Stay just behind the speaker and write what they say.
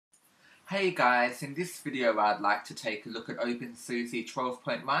Hey guys, in this video I'd like to take a look at openSUSE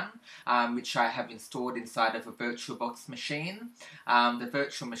 12.1, which I have installed inside of a VirtualBox machine. The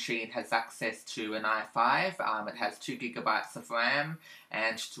virtual machine has access to an i5, it has 2 gigabytes of RAM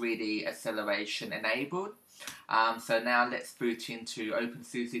and 3D acceleration enabled. So now let's boot into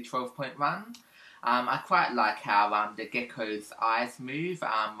openSUSE 12.1. I quite like how the gecko's eyes move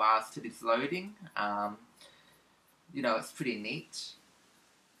whilst it is loading. It's pretty neat.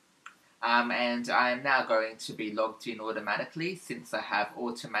 And I am now going to be logged in automatically since I have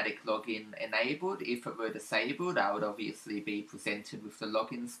automatic login enabled. If it were disabled, I would obviously be presented with the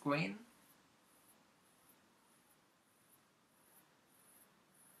login screen.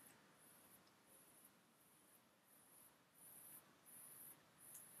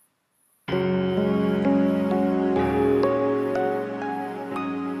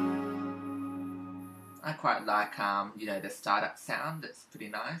 I quite like, the startup sound. It's pretty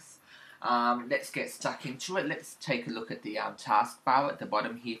nice. Let's get stuck into it. Let's take a look at the taskbar at the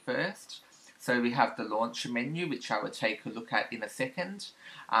bottom here first. So we have the launcher menu, which I will take a look at in a second.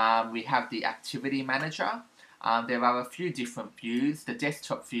 We have the activity manager. There are a few different views. The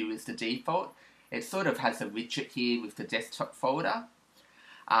desktop view is the default. It sort of has a widget here with the desktop folder.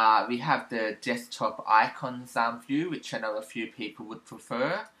 We have the desktop icons view, which I know a few people would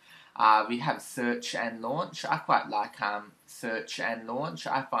prefer. We have search and launch. I quite like search and launch.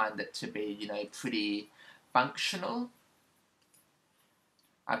 I find it to be, pretty functional.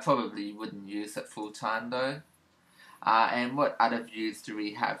 I probably wouldn't use it full time though. And what other views do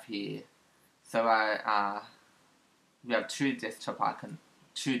we have here? So we have two desktop icon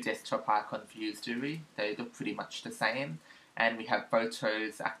views, do we? They look pretty much the same. And we have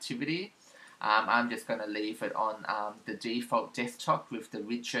photos activity. I'm just going to leave it on the default desktop with the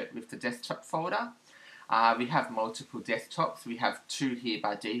widget with the desktop folder. We have multiple desktops. We have 2 here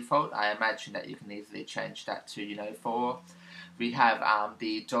by default. I imagine that you can easily change that to 4. We have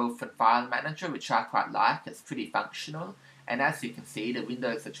the Dolphin File Manager, which I quite like. It's pretty functional. And as you can see, the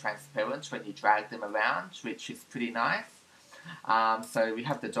windows are transparent when you drag them around, which is pretty nice. So we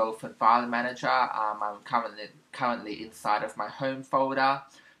have the Dolphin File Manager. I'm currently inside of my home folder.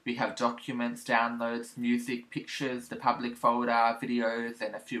 We have documents, downloads, music, pictures, the public folder, videos,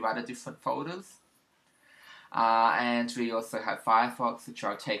 and a few other different folders. And we also have Firefox, which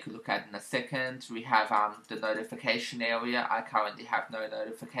I'll take a look at in a second. We have the notification area. I currently have no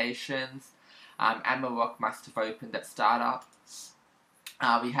notifications. Amarok must have opened at startup.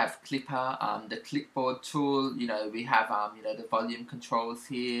 We have Clipper, the clipboard tool. We have the volume controls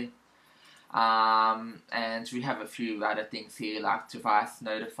here. And we have a few other things here like device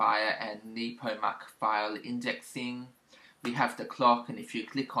notifier and Nepomuk file indexing. We have the clock, and if you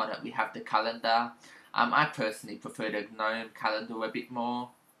click on it, we have the calendar. I personally prefer the GNOME calendar a bit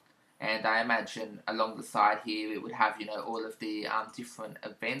more, and I imagine along the side here it would have all of the different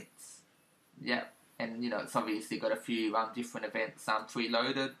events. Yep, and it's obviously got a few different events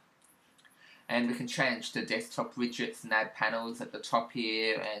preloaded. And we can change the desktop widgets and add panels at the top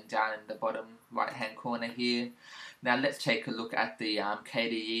here and down in the bottom right hand corner here. Now let's take a look at the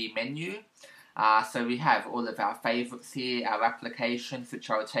KDE menu. So we have all of our favorites here, our applications, which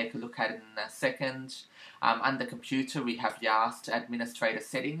I'll take a look at in a second. Under computer we have YAST administrator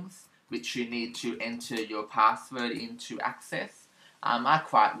settings, which you need to enter your password in to access. I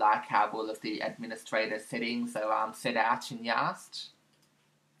quite like how all of the administrator settings are set out in YAST.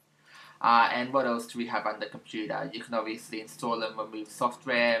 And what else do we have under computer? You can obviously install and remove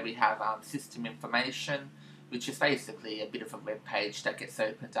software. We have system information, which is basically a bit of a web page that gets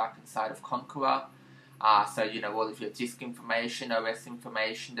opened up inside of Conqueror. So all of your disk information, OS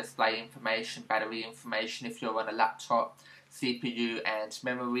information, display information, battery information if you're on a laptop, CPU and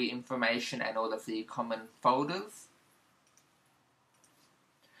memory information, and all of the common folders.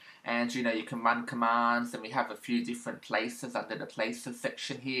 And you can run commands, and we have a few different places under the places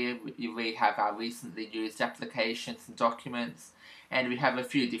section here. We have our recently used applications and documents, and we have a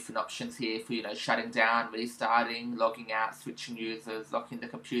few different options here for shutting down, restarting, logging out, switching users, locking the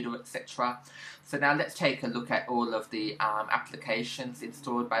computer, etc. So now let's take a look at all of the applications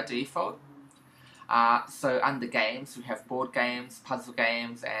installed by default. So under games we have board games, puzzle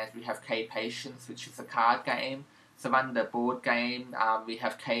games, and we have K-Patience, which is a card game. So under board game, we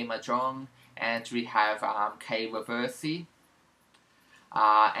have K-Mahjong, and we have K-Reversi.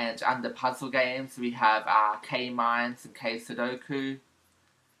 And under puzzle games, we have K-Mines and K-Sudoku.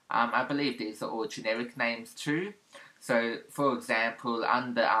 I believe these are all generic names too. So, for example,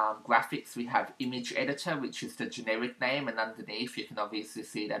 under graphics, we have Image Editor, which is the generic name, and underneath you can obviously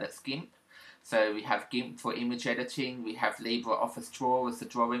see that it's GIMP. So we have GIMP for image editing, we have LibreOffice Draw as the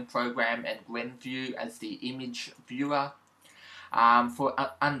drawing program, and GwenView as the image viewer.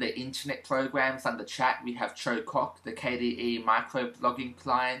 Under internet programs, under chat, we have Chococ, the KDE microblogging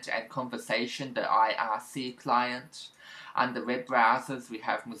client, and Conversation, the IRC client. Under web browsers, we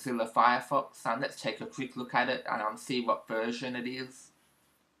have Mozilla Firefox. Let's take a quick look at it and see what version it is.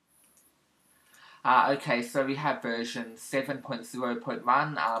 Okay, so we have version 7.0.1.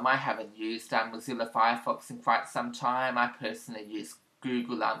 I haven't used Mozilla Firefox in quite some time. I personally use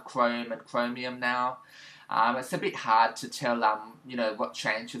Google Chrome and Chromium now. It's a bit hard to tell, what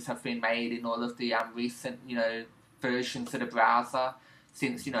changes have been made in all of the recent, versions of the browser,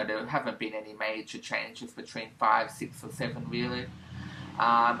 since, there haven't been any major changes between 5, 6, or 7, really.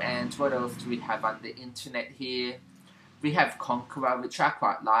 And what else do we have on the internet here? We have Conqueror, which I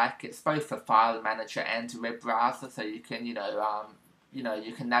quite like. It's both a file manager and a web browser, so you can, you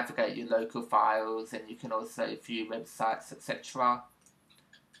can navigate your local files, and you can also view websites, etc.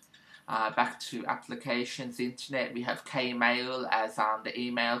 Back to applications, internet, we have Kmail as the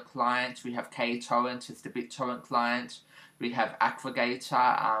email client. We have KTorrent as the BitTorrent client. We have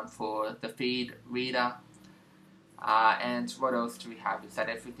Aggregator for the feed reader. And what else do we have? Is that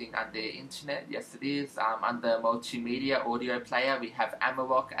everything under internet? Yes, it is. Under multimedia audio player, we have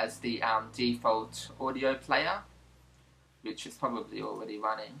Amarok as the default audio player, which is probably already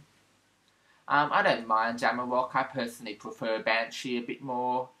running. I don't mind Amarok. I personally prefer Banshee a bit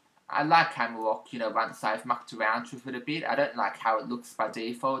more. I like Amarok, once I've mucked around with it a bit. I don't like how it looks by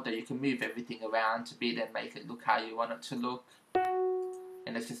default, though you can move everything around a bit and make it look how you want it to look.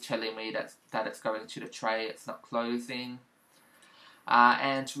 And it's just telling me that it's going to the tray, it's not closing.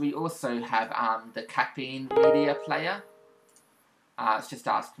 And we also have the Caffeine media player. It's just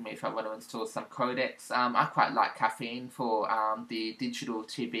asking me if I want to install some codecs. I quite like Caffeine for the digital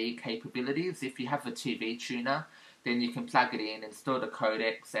TV capabilities. If you have a TV tuner, then you can plug it in, install the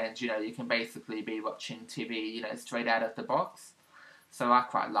codecs, and you can basically be watching TV straight out of the box. So I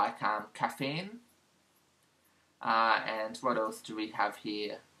quite like Caffeine. And what else do we have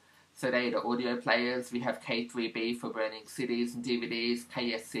here? So they are the audio players. We have K3B for burning CDs and DVDs.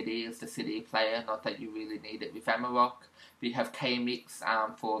 KSCD is the CD player, not that you really need it with Amarok. We have KMix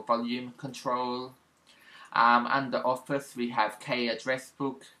for volume control. Under Office, we have K-Address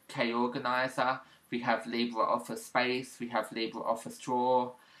Book, K-Organizer. We have LibreOffice Space. We have LibreOffice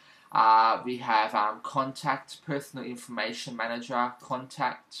Draw. We have Contact, Personal Information Manager,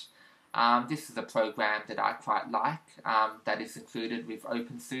 Contact. This is a program that I quite like, that is included with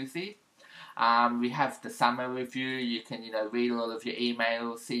openSUSE. We have the summer review. You can, read all of your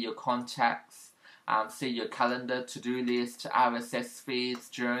emails, see your contacts, see your calendar, to-do list, RSS feeds,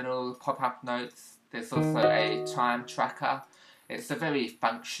 journal, pop-up notes. There's also a time tracker. It's a very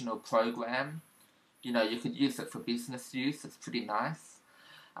functional program. You could use it for business use. It's pretty nice.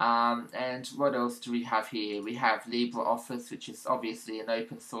 And what else do we have here? We have LibreOffice, which is obviously an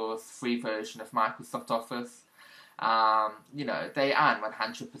open source free version of Microsoft Office. They aren't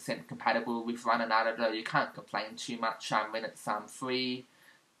 100% compatible with one another, though you can't complain too much when it's free.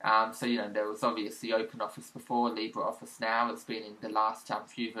 So there was obviously OpenOffice before, LibreOffice now. It's been in the last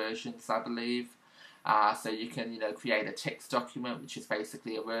few versions, I believe. So you can create a text document, which is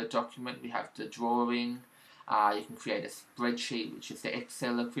basically a Word document. We have the drawing. You can create a spreadsheet, which is the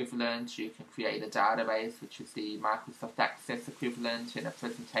Excel equivalent. You can create a database, which is the Microsoft Access equivalent, and a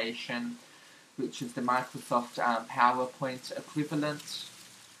presentation, which is the Microsoft PowerPoint equivalent.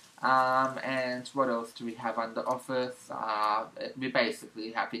 And what else do we have under Office? We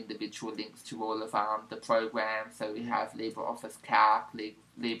basically have individual links to all of the programs. So we have LibreOffice Calc,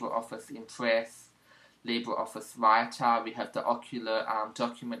 LibreOffice Impress, LibreOffice Writer. We have the Ocular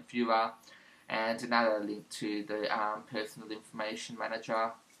document viewer, and another link to the Personal Information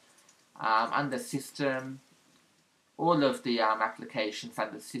Manager. Under System, all of the applications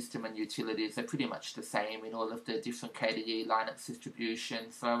under System and Utilities are pretty much the same in all of the different KDE Linux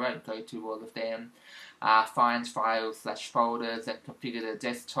distributions, so I won't go to all of them. Find files / folders and configure the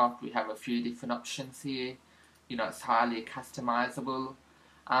desktop. We have a few different options here. It's highly customizable.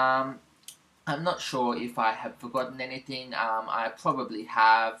 I'm not sure if I have forgotten anything. I probably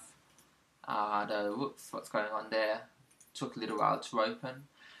have. Whoops, what's going on there? Took a little while to open.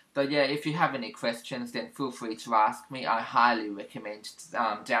 But yeah, if you have any questions, then feel free to ask me. I highly recommend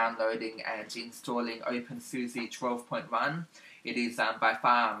downloading and installing openSUSE 12.1. It is by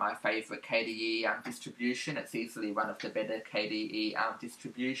far my favourite KDE distribution. It's easily one of the better KDE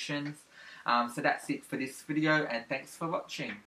distributions. So that's it for this video, and thanks for watching.